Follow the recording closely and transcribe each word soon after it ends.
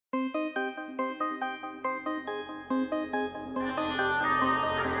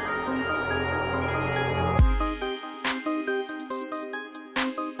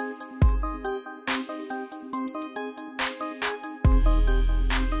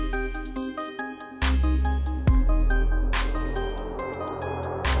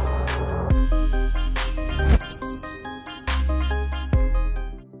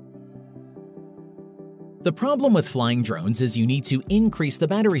The problem with flying drones is you need to increase the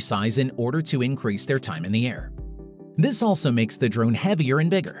battery size in order to increase their time in the air. This also makes the drone heavier and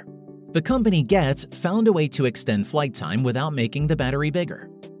bigger. The company Getz found a way to extend flight time without making the battery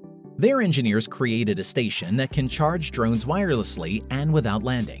bigger. Their engineers created a station that can charge drones wirelessly and without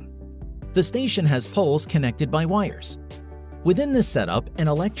landing. The station has poles connected by wires. Within this setup, an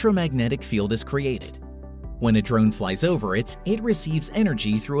electromagnetic field is created. When a drone flies over it, it receives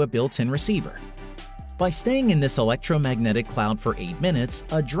energy through a built-in receiver. By staying in this electromagnetic cloud for 8 minutes,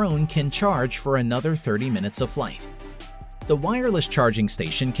 a drone can charge for another 30 minutes of flight. The wireless charging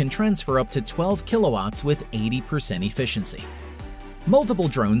station can transfer up to 12 kilowatts with 80% efficiency. Multiple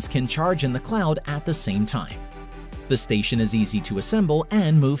drones can charge in the cloud at the same time. The station is easy to assemble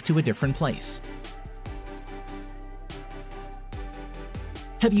and move to a different place.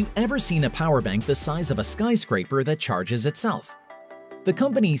 Have you ever seen a power bank the size of a skyscraper that charges itself? The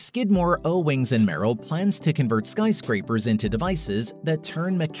company Skidmore, Owings & Merrill plans to convert skyscrapers into devices that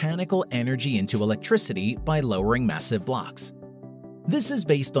turn mechanical energy into electricity by lowering massive blocks. This is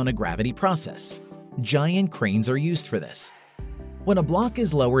based on a gravity process. Giant cranes are used for this. When a block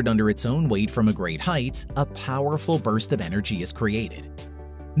is lowered under its own weight from a great height, a powerful burst of energy is created.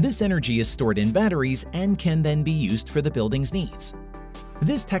 This energy is stored in batteries and can then be used for the building's needs.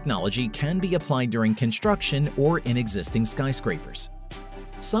 This technology can be applied during construction or in existing skyscrapers.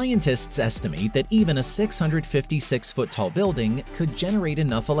 Scientists estimate that even a 656-foot-tall building could generate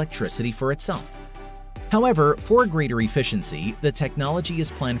enough electricity for itself. However, for greater efficiency, the technology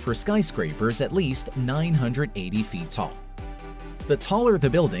is planned for skyscrapers at least 980 feet tall. The taller the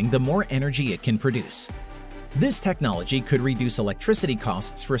building, the more energy it can produce. This technology could reduce electricity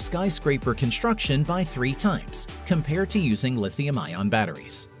costs for skyscraper construction by 3 times, compared to using lithium-ion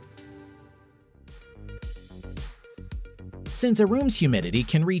batteries. Since a room's humidity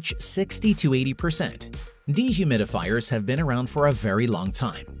can reach 60 to 80%, dehumidifiers have been around for a very long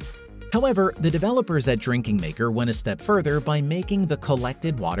time. However, the developers at Drinking Maker went a step further by making the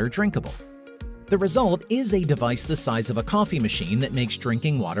collected water drinkable. The result is a device the size of a coffee machine that makes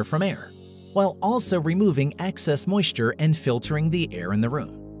drinking water from air, while also removing excess moisture and filtering the air in the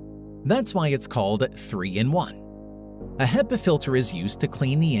room. That's why it's called 3-in-1. A HEPA filter is used to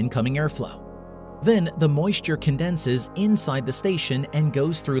clean the incoming airflow. Then, the moisture condenses inside the station and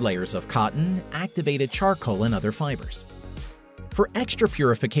goes through layers of cotton, activated charcoal, and other fibers. For extra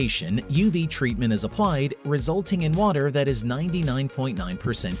purification, UV treatment is applied, resulting in water that is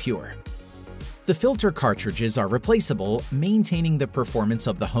 99.9% pure. The filter cartridges are replaceable, maintaining the performance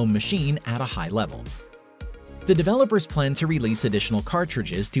of the home machine at a high level. The developers plan to release additional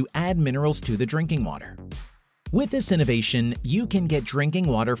cartridges to add minerals to the drinking water. With this innovation, you can get drinking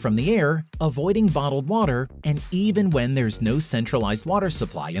water from the air, avoiding bottled water, and even when there's no centralized water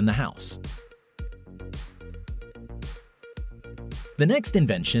supply in the house. The next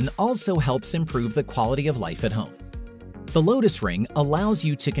invention also helps improve the quality of life at home. The Lotus Ring allows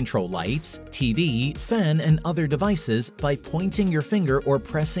you to control lights, TV, fan, and other devices by pointing your finger or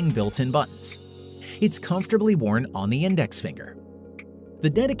pressing built-in buttons. It's comfortably worn on the index finger. The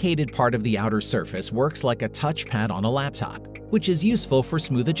dedicated part of the outer surface works like a touchpad on a laptop, which is useful for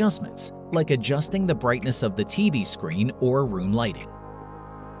smooth adjustments, like adjusting the brightness of the TV screen or room lighting.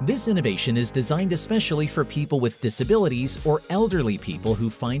 This innovation is designed especially for people with disabilities or elderly people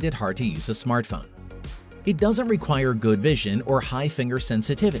who find it hard to use a smartphone. It doesn't require good vision or high finger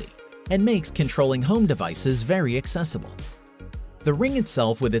sensitivity, and makes controlling home devices very accessible. The ring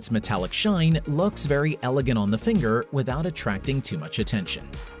itself with its metallic shine looks very elegant on the finger without attracting too much attention.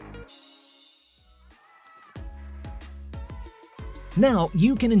 Now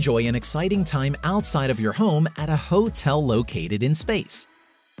you can enjoy an exciting time outside of your home at a hotel located in space.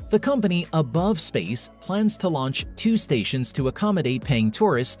 The company Above Space plans to launch 2 stations to accommodate paying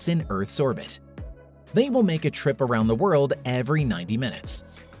tourists in Earth's orbit. They will make a trip around the world every 90 minutes.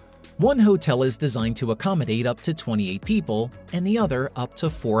 One hotel is designed to accommodate up to 28 people, and the other up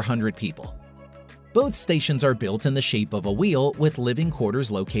to 400 people. Both stations are built in the shape of a wheel with living quarters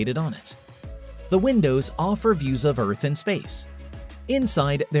located on it. The windows offer views of Earth and space.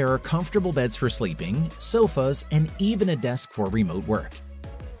 Inside, there are comfortable beds for sleeping, sofas, and even a desk for remote work.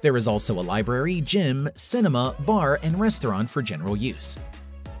 There is also a library, gym, cinema, bar, and restaurant for general use.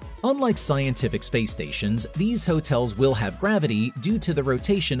 Unlike scientific space stations, these hotels will have gravity due to the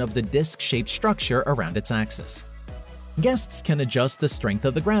rotation of the disc-shaped structure around its axis. Guests can adjust the strength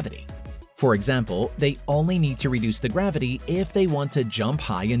of the gravity. For example, they only need to reduce the gravity if they want to jump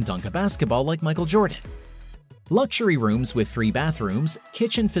high and dunk a basketball like Michael Jordan. Luxury rooms with 3 bathrooms,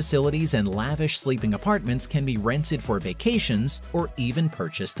 kitchen facilities, and lavish sleeping apartments can be rented for vacations or even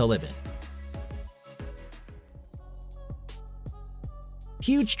purchased to live in.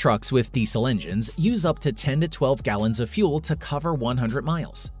 Huge trucks with diesel engines use up to 10 to 12 gallons of fuel to cover 100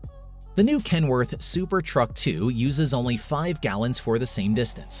 miles. The new Kenworth Super Truck 2 uses only 5 gallons for the same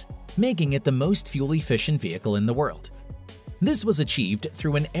distance, making it the most fuel-efficient vehicle in the world. This was achieved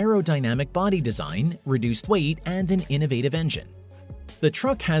through an aerodynamic body design, reduced weight, and an innovative engine. The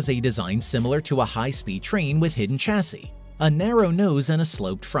truck has a design similar to a high-speed train with hidden chassis, a narrow nose, and a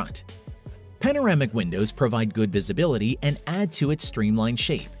sloped front. Panoramic windows provide good visibility and add to its streamlined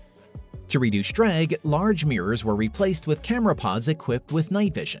shape. To reduce drag, large mirrors were replaced with camera pods equipped with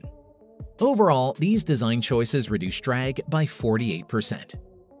night vision. Overall, these design choices reduce drag by 48%.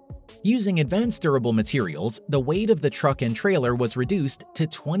 Using advanced durable materials, the weight of the truck and trailer was reduced to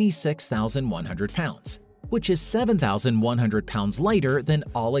 26,100 pounds, which is 7,100 pounds lighter than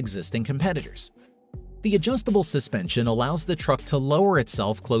all existing competitors. The adjustable suspension allows the truck to lower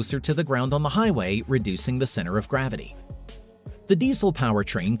itself closer to the ground on the highway, reducing the center of gravity. The diesel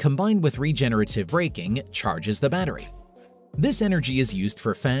powertrain combined with regenerative braking charges the battery. This energy is used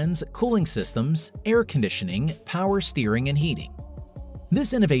for fans, cooling systems, air conditioning, power steering, and heating.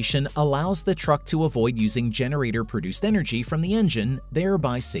 This innovation allows the truck to avoid using generator-produced energy from the engine,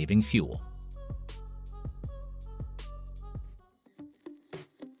 thereby saving fuel.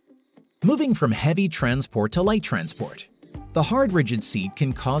 Moving from heavy transport to light transport. The hard rigid seat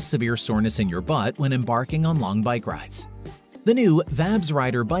can cause severe soreness in your butt when embarking on long bike rides. The new VABS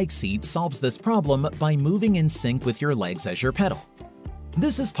Rider bike seat solves this problem by moving in sync with your legs as you pedal.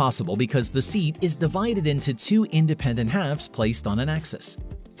 This is possible because the seat is divided into two independent halves placed on an axis.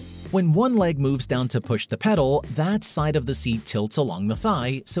 When one leg moves down to push the pedal, that side of the seat tilts along the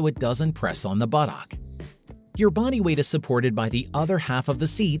thigh so it doesn't press on the buttock. Your body weight is supported by the other half of the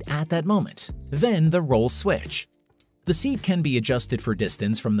seat at that moment, then the roll switch. The seat can be adjusted for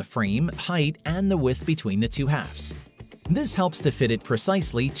distance from the frame, height, and the width between the two halves. This helps to fit it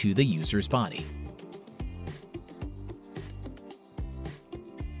precisely to the user's body.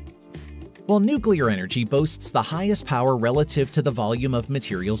 While nuclear energy boasts the highest power relative to the volume of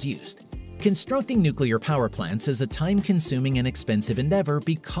materials used, constructing nuclear power plants is a time-consuming and expensive endeavor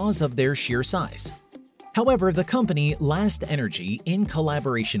because of their sheer size. However, the company Last Energy, in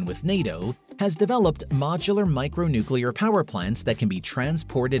collaboration with NATO, has developed modular micronuclear power plants that can be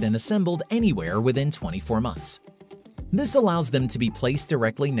transported and assembled anywhere within 24 months. This allows them to be placed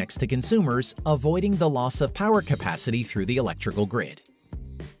directly next to consumers, avoiding the loss of power capacity through the electrical grid.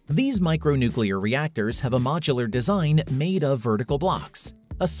 These micronuclear reactors have a modular design made of vertical blocks,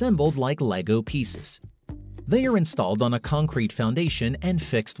 assembled like Lego pieces. They are installed on a concrete foundation and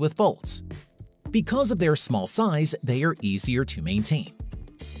fixed with bolts. Because of their small size, they are easier to maintain.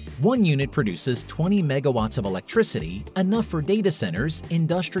 One unit produces 20 megawatts of electricity, enough for data centers,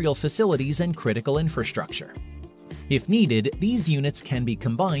 industrial facilities, and critical infrastructure. If needed, these units can be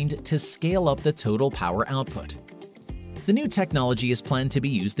combined to scale up the total power output. The new technology is planned to be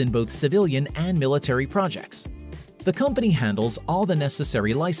used in both civilian and military projects. The company handles all the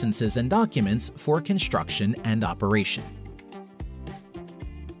necessary licenses and documents for construction and operation.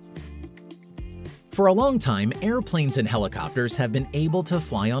 For a long time, airplanes and helicopters have been able to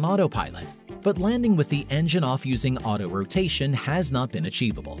fly on autopilot, but landing with the engine off using auto rotation has not been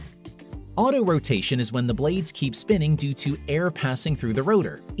achievable. Auto rotation is when the blades keep spinning due to air passing through the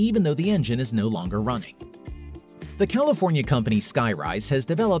rotor, even though the engine is no longer running. The California company Skyrise has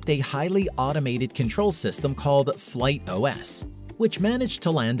developed a highly automated control system called Flight OS, which managed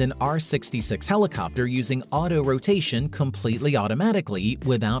to land an R-66 helicopter using auto rotation completely automatically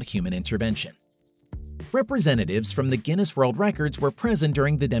without human intervention. Representatives from the Guinness World Records were present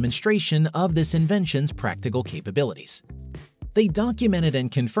during the demonstration of this invention's practical capabilities. They documented and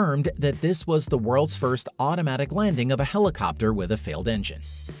confirmed that this was the world's first automatic landing of a helicopter with a failed engine.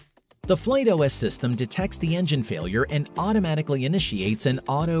 The Flight OS system detects the engine failure and automatically initiates an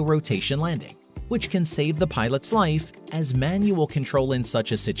auto-rotation landing, which can save the pilot's life, as manual control in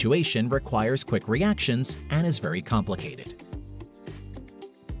such a situation requires quick reactions and is very complicated.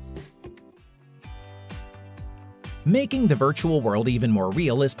 Making the virtual world even more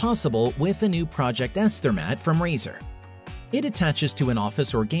real is possible with the new Project Esther mat from Razer. It attaches to an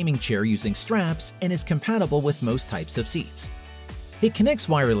office or gaming chair using straps and is compatible with most types of seats. It connects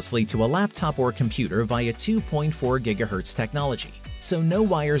wirelessly to a laptop or computer via 2.4 GHz technology, so no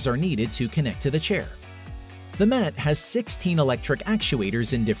wires are needed to connect to the chair. The mat has 16 electric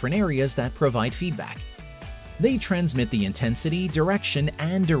actuators in different areas that provide feedback. They transmit the intensity, direction,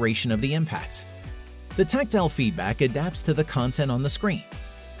 and duration of the impact. The tactile feedback adapts to the content on the screen.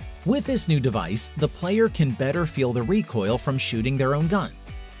 With this new device, the player can better feel the recoil from shooting their own gun.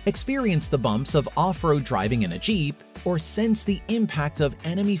 experience the bumps of off-road driving in a Jeep, or sense the impact of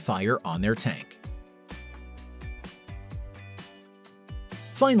enemy fire on their tank.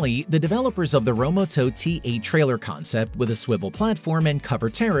 Finally, the developers of the Romoto T8 trailer concept with a swivel platform and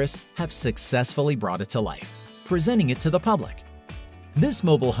covered terrace have successfully brought it to life, presenting it to the public. This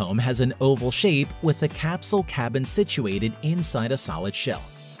mobile home has an oval shape with a capsule cabin situated inside a solid shell.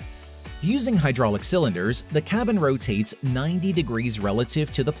 Using hydraulic cylinders, the cabin rotates 90 degrees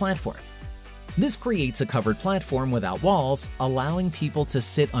relative to the platform. This creates a covered platform without walls, allowing people to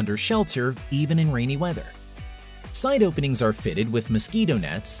sit under shelter even in rainy weather. Side openings are fitted with mosquito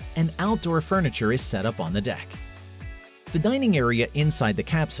nets, and outdoor furniture is set up on the deck. The dining area inside the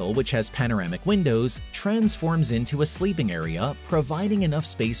capsule, which has panoramic windows, transforms into a sleeping area, providing enough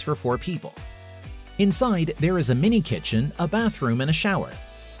space for 4 people. Inside, there is a mini kitchen, a bathroom, and a shower.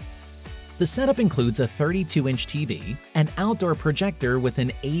 The setup includes a 32-inch TV, an outdoor projector with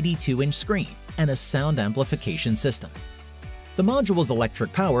an 82-inch screen, and a sound amplification system. The module's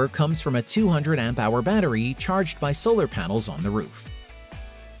electric power comes from a 200 amp-hour battery charged by solar panels on the roof.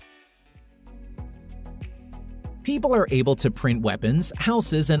 People are able to print weapons,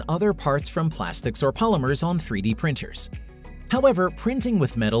 houses, and other parts from plastics or polymers on 3D printers. However, printing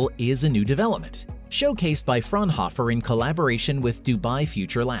with metal is a new development, showcased by Fraunhofer in collaboration with Dubai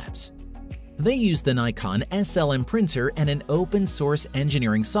Future Labs. They used the Nikon SLM printer and an open-source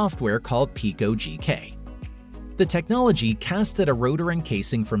engineering software called Pico-GK. The technology casted a rotor and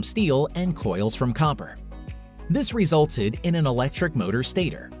casing from steel and coils from copper. This resulted in an electric motor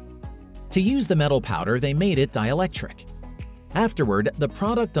stator. To use the metal powder, they made it dielectric. Afterward, the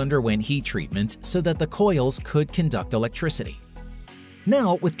product underwent heat treatment so that the coils could conduct electricity.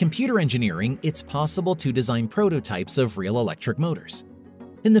 Now, with computer engineering, it's possible to design prototypes of real electric motors.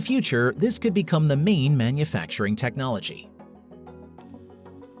 In the future, this could become the main manufacturing technology.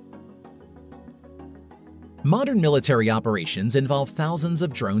 Modern military operations involve thousands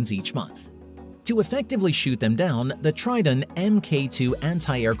of drones each month. To effectively shoot them down, the Tridon Mk2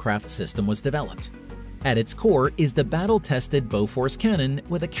 anti-aircraft system was developed. At its core is the battle-tested Bofors cannon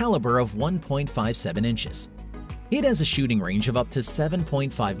with a caliber of 1.57 inches. It has a shooting range of up to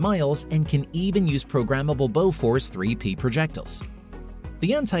 7.5 miles and can even use programmable Bofors 3P projectiles.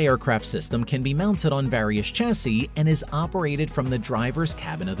 The anti-aircraft system can be mounted on various chassis and is operated from the driver's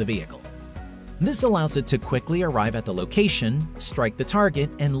cabin of the vehicle. This allows it to quickly arrive at the location, strike the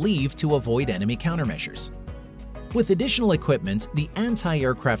target, and leave to avoid enemy countermeasures. With additional equipment, the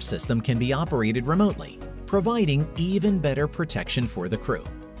anti-aircraft system can be operated remotely, providing even better protection for the crew.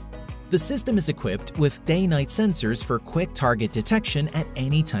 The system is equipped with day-night sensors for quick target detection at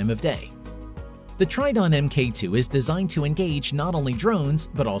any time of day. The Tridon Mk2 is designed to engage not only drones,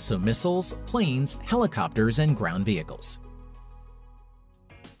 but also missiles, planes, helicopters, and ground vehicles.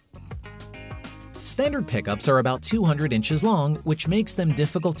 Standard pickups are about 200 inches long, which makes them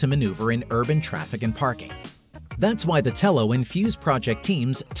difficult to maneuver in urban traffic and parking. That's why the Tello and Fuse project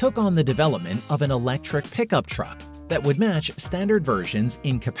teams took on the development of an electric pickup truck that would match standard versions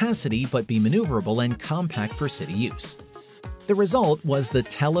in capacity but be maneuverable and compact for city use. The result was the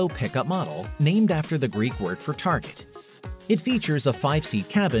Tello pickup model, named after the Greek word for target. It features a 5-seat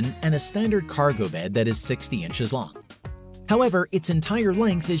cabin and a standard cargo bed that is 60 inches long. However, its entire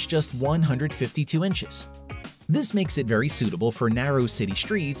length is just 152 inches. This makes it very suitable for narrow city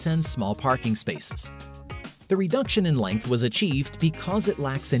streets and small parking spaces. The reduction in length was achieved because it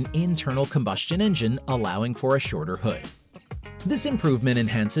lacks an internal combustion engine, allowing for a shorter hood. This improvement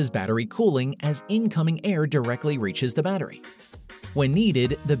enhances battery cooling as incoming air directly reaches the battery. When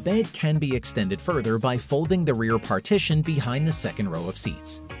needed, the bed can be extended further by folding the rear partition behind the second row of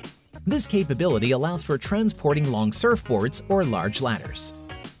seats. This capability allows for transporting long surfboards or large ladders.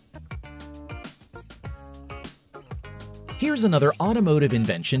 Here's another automotive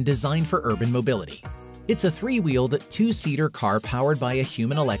invention designed for urban mobility. It's a 3-wheeled, 2-seater car powered by a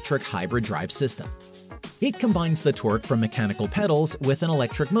human-electric hybrid drive system. It combines the torque from mechanical pedals with an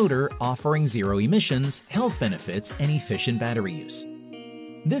electric motor, offering zero emissions, health benefits, and efficient battery use.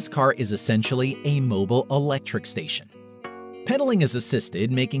 This car is essentially a mobile electric station. Pedaling is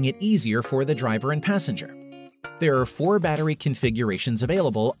assisted, making it easier for the driver and passenger. There are 4 battery configurations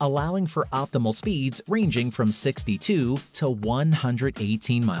available, allowing for optimal speeds ranging from 62 to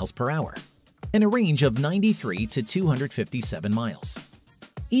 118 miles per hour, and a range of 93 to 257 miles.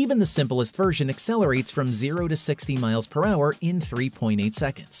 Even the simplest version accelerates from 0 to 60 miles per hour in 3.8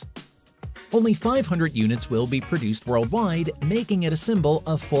 seconds. Only 500 units will be produced worldwide, making it a symbol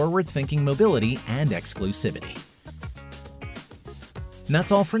of forward-thinking mobility and exclusivity. And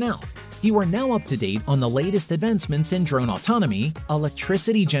that's all for now. You are now up to date on the latest advancements in drone autonomy,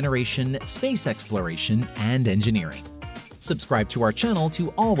 electricity generation, space exploration, and engineering. Subscribe to our channel to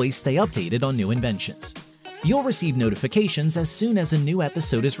always stay updated on new inventions. You'll receive notifications as soon as a new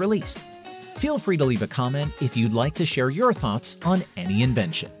episode is released. Feel free to leave a comment if you'd like to share your thoughts on any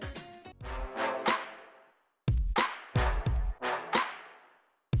invention.